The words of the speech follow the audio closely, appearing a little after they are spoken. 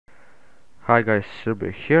Hi guys,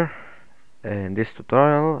 Silby here. In this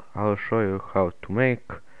tutorial I'll show you how to make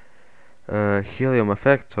Helium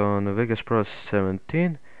Effect on Vegas Pro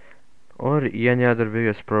 17 or any other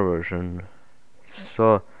Vegas Pro version.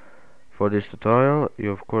 So for this tutorial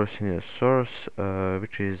you of course need a source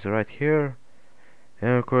which is right here,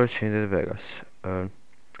 and of course you need Vegas.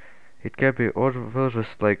 It can be old versions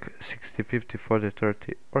like 60, 50, 40,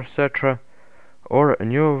 30 or etc, or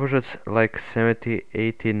new versions like 70,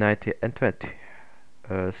 80, 90 and 20.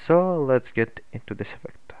 So let's get into this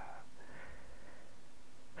effect.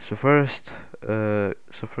 So first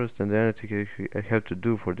and the only thing I have to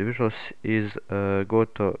do for the visuals is go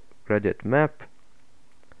to gradient map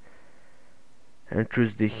and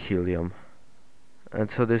choose the helium. And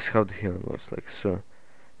so this is how the helium looks like. So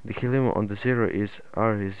the helium on the 0 is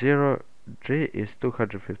R is 0, G is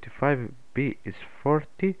 255, B is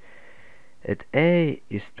 40, and A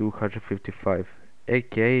is 255,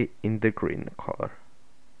 aka in the green color.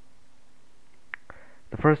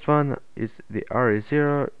 The first one is the R is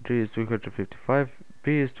 0, G is 255,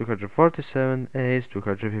 B is 247, A is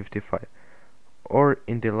 255, or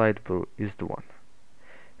in the light blue is the 1.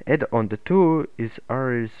 Add on the 2 is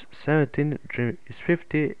R is 17, G is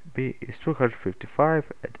 50, B is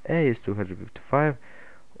 255, and A is 255,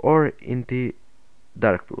 or in the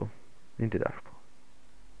dark blue.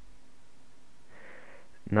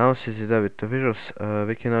 Now since it's done with the visuals,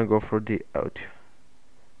 we can now go for the audio.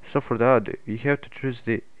 So for the audio, you have to choose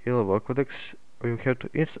the Helium Vocodex, or you have to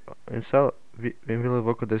install Helium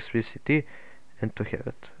Vocodex VCT and to have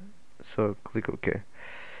it. So click OK.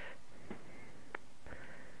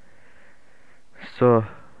 So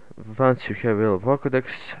once you have Helium Vocodex,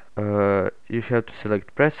 you have to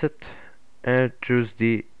select preset and choose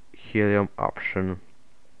the Helium option.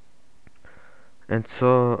 And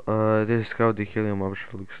so this is how the Helium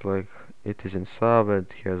option looks like. It is in sub and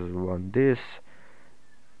has one this.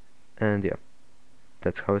 And yeah,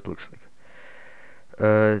 that's how it looks like.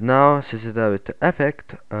 Now, since it's done with the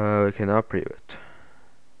effect, we can now preview it.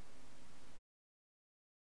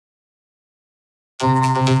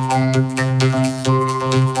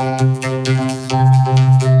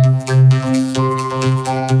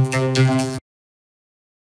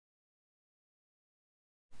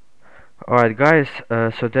 Alright guys,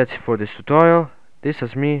 so that's it for this tutorial. This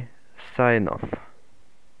is me, sign off.